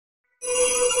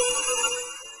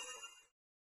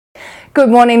Good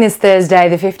morning this Thursday,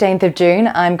 the 15th of June.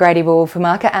 I'm Grady Bull for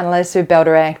Market Analysts with Bell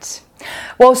Direct.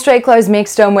 Wall Street closed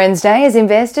mixed on Wednesday as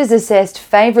investors assessed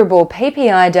favourable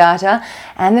PPI data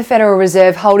and the Federal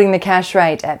Reserve holding the cash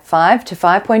rate at 5 to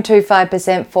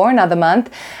 5.25% for another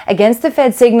month, against the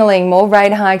Fed signalling more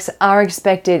rate hikes are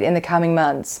expected in the coming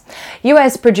months.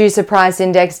 US Producer Price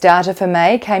Index data for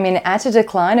May came in at a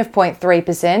decline of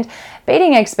 0.3%,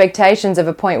 beating expectations of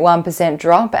a 0.1%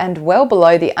 drop and well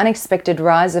below the unexpected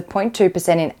rise of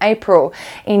 0.2% in April,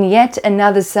 in yet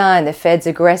another sign the Fed's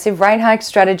aggressive rate hike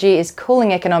strategy is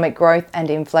cooling economic growth and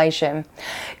inflation.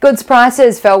 Goods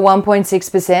prices fell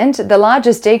 1.6%, the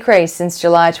largest decrease since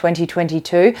July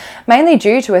 2022, mainly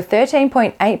due to a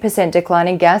 13.8% decline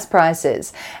in gas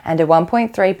prices and a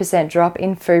 1.3% drop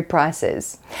in food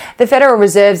prices. The Federal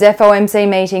Reserve's FOMC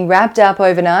meeting wrapped up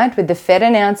overnight with the Fed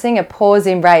announcing a pause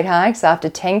in rate hikes after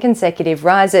 10 consecutive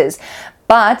rises,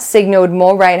 but signalled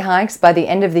more rate hikes by the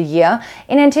end of the year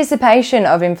in anticipation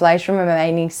of inflation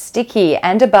remaining sticky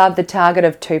and above the target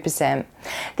of 2%.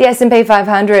 The S&P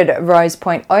 500 rose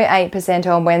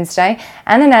 0.08% on Wednesday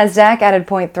and the Nasdaq added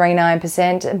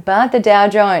 0.39%, but the Dow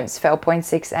Jones fell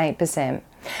 0.68%.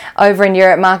 Over in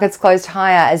Europe, markets closed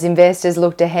higher as investors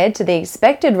looked ahead to the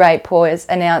expected rate pause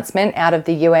announcement out of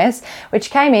the US, which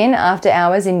came in after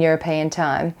hours in European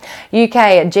time.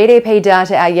 UK GDP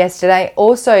data out yesterday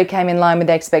also came in line with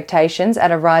expectations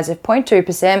at a rise of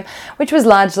 0.2%, which was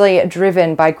largely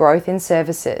driven by growth in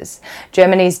services.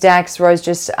 Germany's DAX rose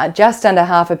just under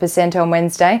 0.5% on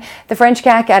Wednesday. The French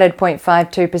CAC added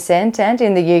 0.52%, and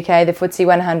in the UK, the FTSE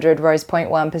 100 rose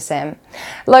 0.1%.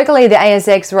 Locally, the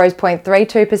ASX rose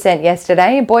 0.32%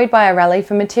 yesterday, buoyed by a rally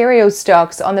for materials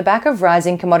stocks on the back of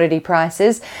rising commodity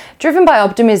prices, driven by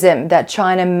optimism that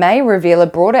China may reveal a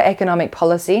broader economic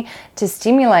policy to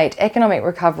stimulate economic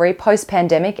recovery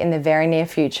post-pandemic in the very near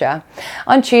future.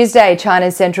 On Tuesday,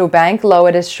 China's central bank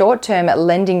lowered a short-term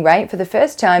lending rate for the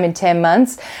first time in 10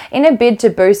 months in a bid to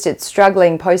boost its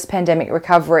struggling post-pandemic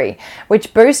recovery,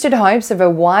 which boosted hopes of a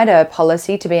wider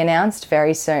policy to be announced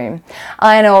very soon.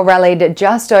 Iron ore rallied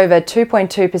just over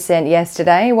 2.2%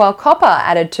 yesterday, while copper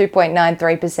added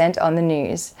 2.93% on the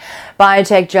news.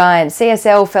 Biotech giant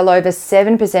CSL fell over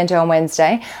 7% on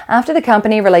Wednesday after the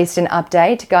company released an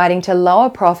update guiding to lower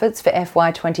profits for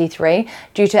FY23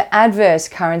 due to adverse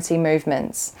currency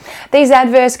movements. These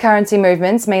adverse currency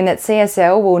movements mean that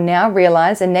CSL will now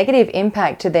realise a negative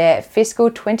impact to their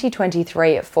fiscal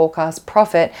 2023 forecast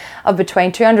profit of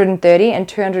between 230 and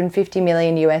 250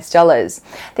 million US dollars.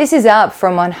 This is up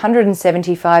from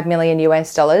 175 million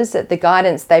US dollars at the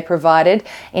guidance they provided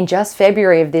in just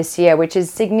February of this year, which is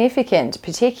significant,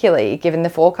 particularly given the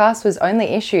forecast was only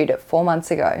issued 4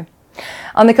 months ago.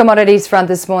 On the commodities front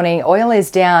this morning, oil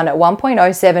is down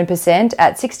 1.07%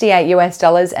 at $68 US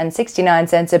and 69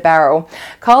 cents a barrel.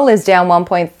 Coal is down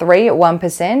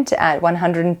 1.31% at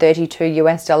 $132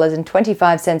 US and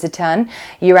 25 cents a tonne.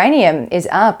 Uranium is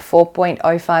up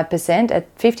 4.05%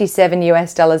 at $57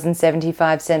 US and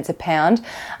 75 cents a pound.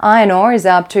 Iron ore is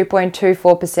up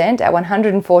 2.24% at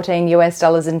 $114 US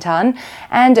a tonne,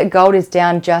 and gold is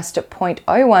down just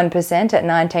 0.01% at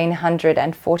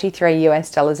 $1,943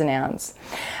 US an ounce.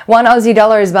 One Aussie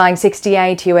dollar is buying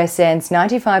 68 US cents,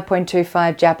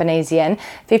 95.25 Japanese yen,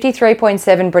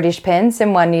 53.7 British pence,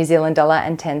 and 1 New Zealand dollar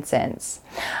and 10 cents.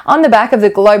 On the back of the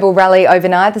global rally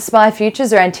overnight, the SPI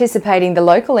futures are anticipating the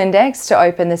local index to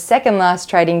open the second last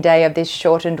trading day of this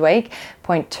shortened week,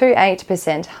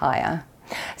 0.28% higher.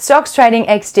 Stocks trading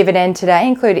ex-dividend today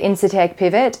include Incitec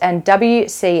Pivot and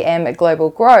WCM Global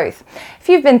Growth. If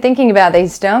you've been thinking about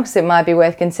these stocks, it might be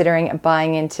worth considering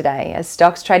buying in today, as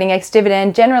stocks trading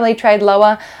ex-dividend generally trade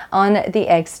lower on the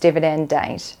ex-dividend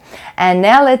date. And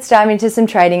now let's dive into some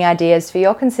trading ideas for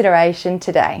your consideration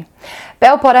today.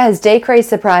 Bell Potter has decreased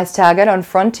the price target on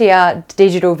Frontier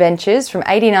Digital Ventures from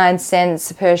 89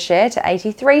 cents per share to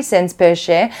 83 cents per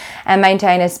share and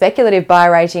maintain a speculative buy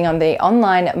rating on the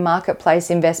online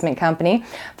marketplace investment company,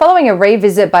 following a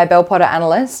revisit by Bell Potter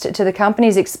analyst to the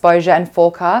company's exposure and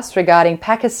forecasts regarding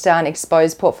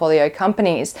Pakistan-exposed portfolio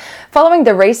companies, following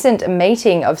the recent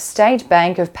meeting of State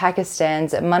Bank of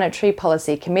Pakistan's Monetary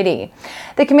Policy Committee.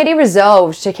 The committee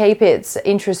resolved to keep its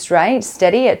interest rate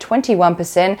steady at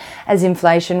 21% as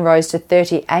inflation rose to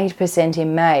 38%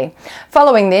 in May.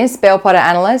 Following this, Bell Potter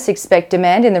analysts expect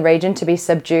demand in the region to be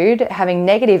subdued, having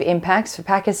negative impacts for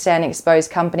Pakistan-exposed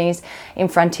companies in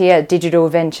Frontier Digital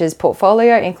Ventures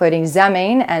portfolio, including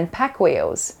Zameen and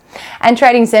PakWheels. And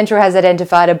Trading Central has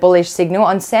identified a bullish signal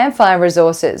on Sandfire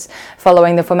Resources,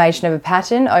 following the formation of a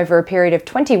pattern over a period of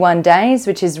 21 days,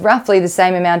 which is roughly the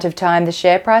same amount of time the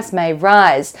share price may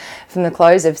rise, from the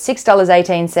close of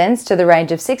 $6.18 to the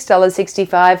range of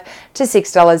 $6.65 to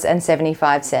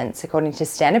 $6.75, according to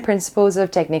standard principles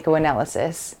of technical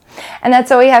analysis. And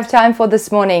that's all we have time for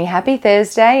this morning. Happy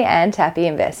Thursday and happy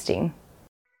investing.